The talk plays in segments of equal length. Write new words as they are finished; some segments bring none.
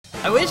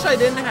I wish I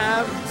didn't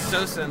have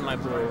Sosa in my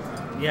pool.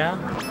 Yeah?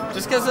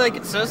 Just because,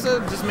 like, Sosa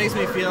just makes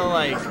me feel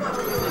like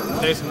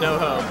there's no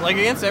hope. Like,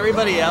 against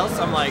everybody else,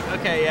 I'm like,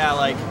 okay, yeah,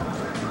 like,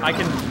 I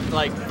can,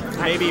 like,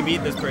 maybe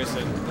beat this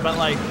person. But,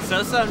 like,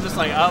 Sosa, I'm just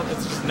like, oh,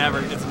 it's just never,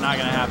 it's not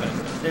going to happen.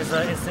 There's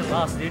an instant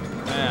loss, dude.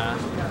 Yeah.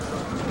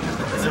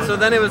 So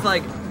then it was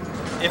like,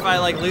 if I,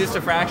 like, lose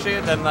to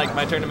Fracture, then, like,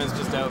 my tournament's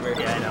just over.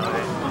 Yeah, I know,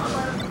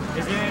 right?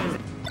 Is there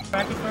a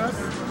bracket for us?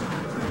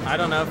 I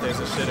don't know if there's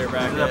a shitter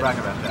bracket. There's a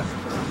bracket, yeah.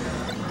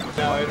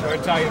 No, we're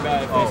talking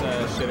about if there's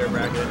a shitter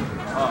bracket.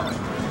 Oh.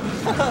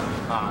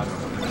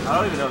 I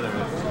don't even know if there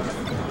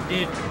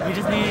is. Dude, we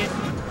just need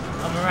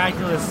a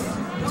miraculous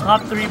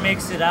top 3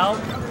 makes it out.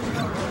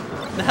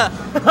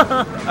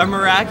 A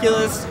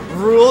miraculous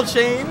rule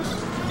change?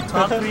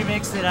 Top 3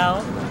 makes it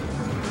out.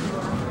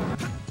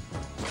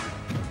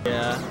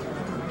 Yeah.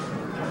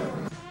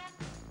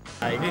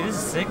 Dude, this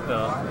is sick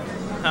though.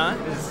 Huh?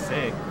 This is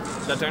sick.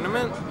 The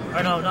tournament?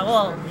 Or no,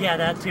 well, yeah,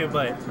 that too,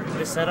 but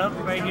this setup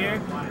right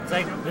here, it's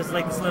like there's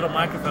like this little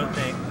microphone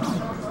thing.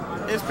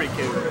 It's pretty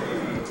cool.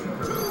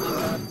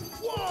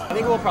 I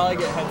think we'll probably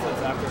get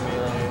headsets after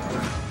Melee.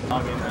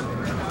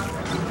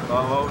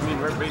 Well, I mean,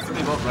 we're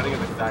basically both running at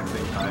the exact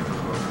same time for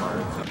the most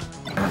part.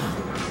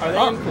 So. Are they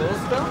in pools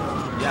still?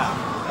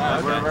 Yeah.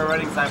 Okay. We're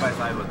running side by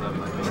side with them.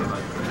 Like,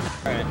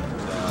 Alright.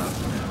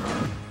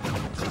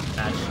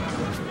 Match.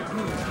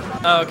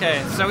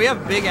 Okay, so we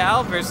have Big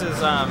Al versus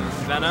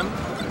Venom.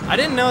 I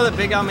didn't know that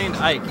Big Al mained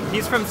Ike.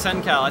 He's from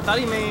SoCal. I thought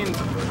he mained.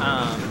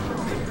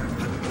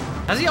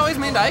 Has he always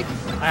mained Ike?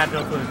 I have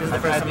no clue. This is the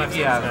first time I've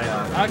seen this guy.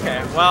 Yeah.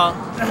 Okay, well,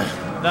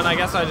 then I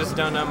guess I just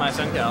don't know my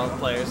SoCal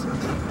players.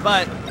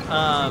 But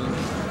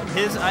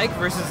his Ike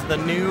versus the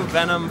new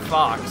Venom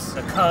Fox.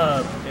 The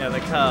Cub. Yeah, the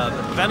Cub.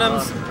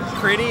 Venom's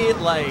pretty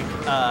like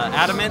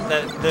adamant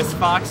that this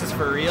Fox is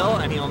for real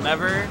and he'll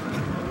never.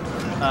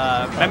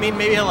 I mean,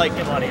 maybe he'll like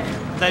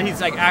that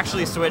he's like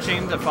actually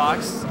switching to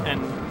Fox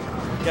and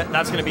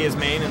that's gonna be his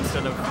main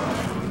instead of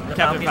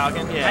Captain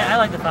Falcon. Yeah, I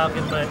like the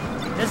Falcon, but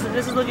this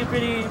is looking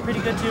pretty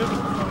good too.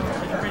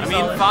 I mean,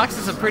 solid. Fox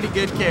is a pretty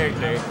good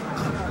character.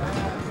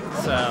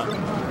 So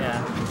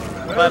yeah.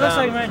 But it looks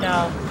like right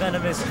now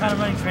Venom is kind of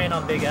running train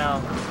on Big Al.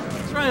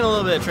 He's running a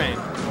little bit of train.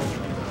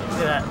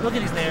 Look at that. Look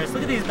at these nairs.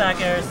 Look at these back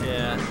airs.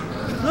 Yeah.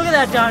 Look at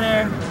that down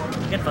air.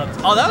 Get fucked.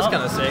 Oh, that was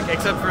kind of sick.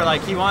 Except for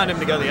like he wanted him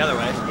to go the other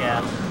way.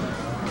 Yeah.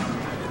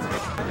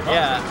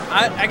 Yeah,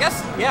 I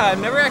guess, yeah, I've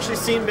never actually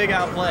seen Big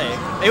Al play.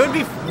 It would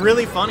be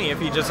really funny if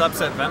he just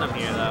upset Venom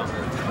here, though.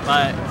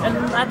 But and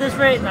at this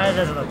rate, no, it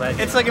doesn't look like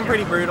it. It's looking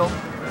pretty brutal.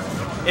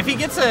 If he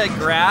gets a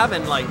grab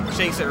and, like,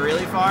 shakes it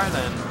really far,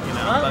 then, you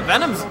know. But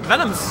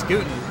Venom's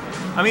scooting.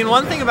 I mean,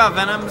 one thing about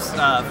Venom's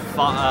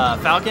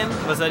Falcon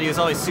was that he was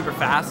always super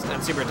fast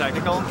and super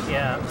technical.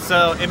 Yeah.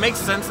 So it makes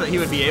sense that he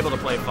would be able to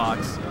play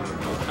Fox.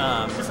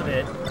 Just a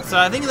bit. So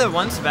I think that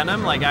once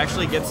Venom, like,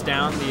 actually gets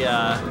down the,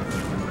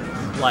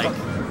 like,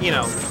 you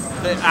know,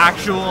 the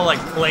actual, like,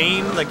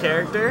 playing the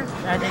character.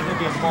 I think he'll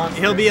be a monster.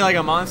 He'll be like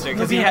a monster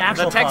because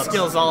the tech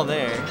skill's all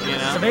there, you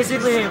know. So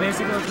basically what's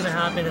gonna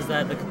happen is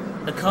that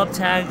the Cub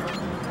tag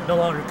no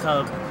longer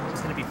Cub.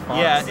 It's gonna be Fox.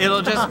 Yeah,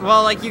 it'll just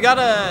well, like you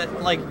gotta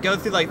like go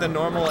through like the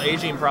normal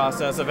aging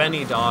process of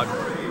any dog,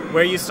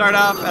 where you start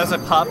off as a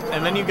pup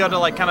and then you go to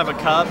like kind of a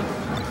cub,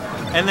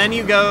 and then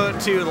you go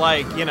to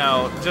like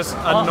just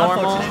a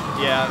normal.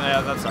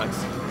 Yeah, that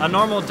sucks. A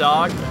normal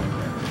dog.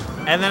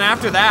 And then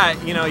after that,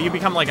 you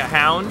become like a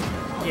hound.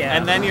 Yeah.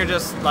 And then you're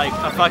just like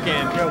a fucking,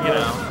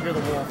 You're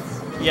the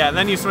wolf. Yeah, and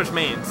then you switch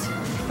mains. So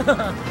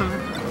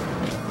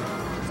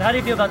how do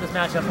you feel about this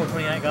matchup,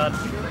 429 God?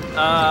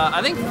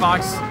 I think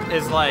Fox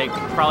is like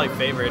probably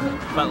favored,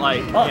 but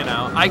like,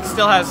 Ike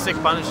still has sick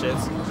punishes.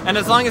 And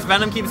as long as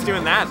Venom keeps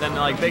doing that, then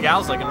like Big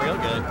Al's looking real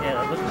good. Yeah,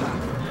 that looks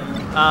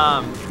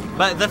good.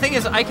 But the thing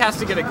is, Ike has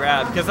to get a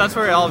grab, because that's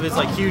where all of his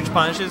like huge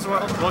punishes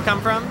will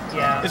come from.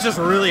 Yeah. It's just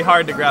really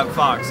hard to grab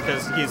Fox,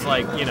 because he's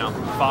like,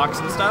 Fox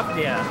and stuff.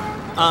 Yeah.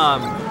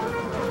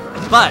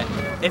 But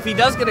if he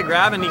does get a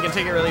grab and he can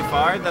take it really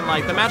far, then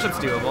like the matchup's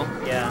doable.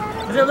 Yeah.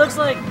 Because it looks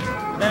like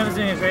Venom is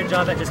doing a great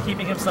job at just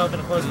keeping himself in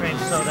close range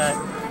so that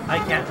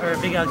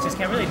Big Al just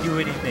can't really do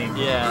anything.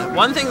 Yeah.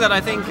 One thing that I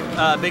think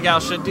Big Al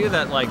should do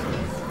that like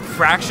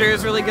Fracture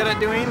is really good at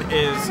doing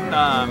is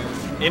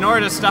in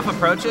order to stuff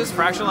approaches,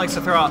 Fracture likes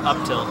to throw out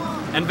up tilt.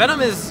 And Venom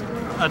is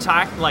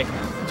like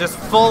just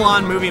full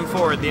on moving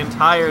forward the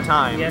entire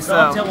time. Yeah, so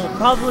up tilt will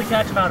probably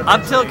catch him out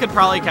eventually. Up tilt could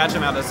probably catch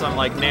him out of some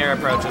like nair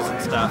approaches and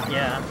stuff.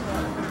 Yeah.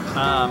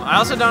 I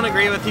also don't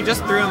agree with he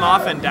just threw him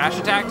off and dash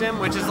attacked him,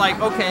 which is like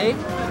okay.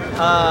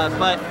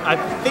 But I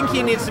think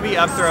he needs to be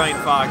up throwing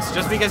Fox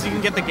just because you can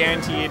get the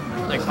guaranteed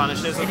like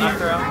punishes with up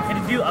throw. Can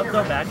you do up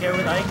throw back air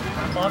with Ike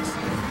Fox?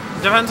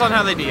 Depends on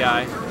how they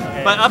DI.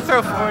 Okay. But up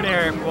throw forward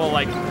air will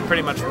like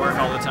pretty much work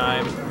all the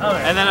time.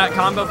 Okay. And then at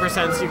combo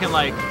percents you can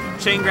like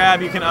chain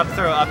grab, you can up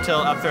throw up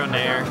tilt, up throw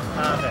nair.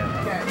 Okay.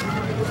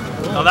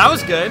 Cool. Oh, that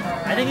was good.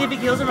 I think if he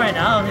kills him right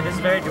now, I think this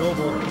is very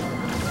doable.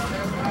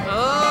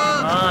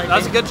 That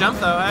was a good jump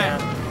though, eh? Yeah.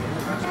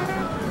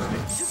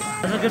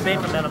 That's a good bait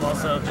from Venom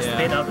also, just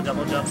bait out the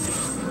double jump.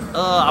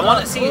 I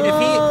want to see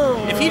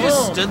if he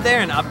just stood there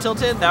and up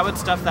tilted, that would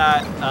stuff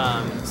that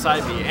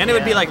side B, and it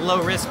would be like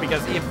low risk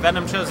because if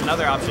Venom chose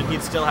another option,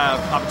 he'd still have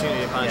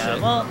opportunity to punish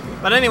it. Well,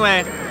 but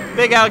anyway,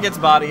 Big Al gets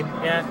bodied.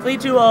 Yeah, Clee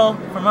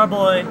 2-0 from our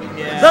boy,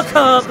 Yeah. the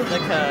Cub. The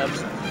Cub.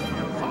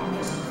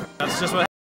 That's just what.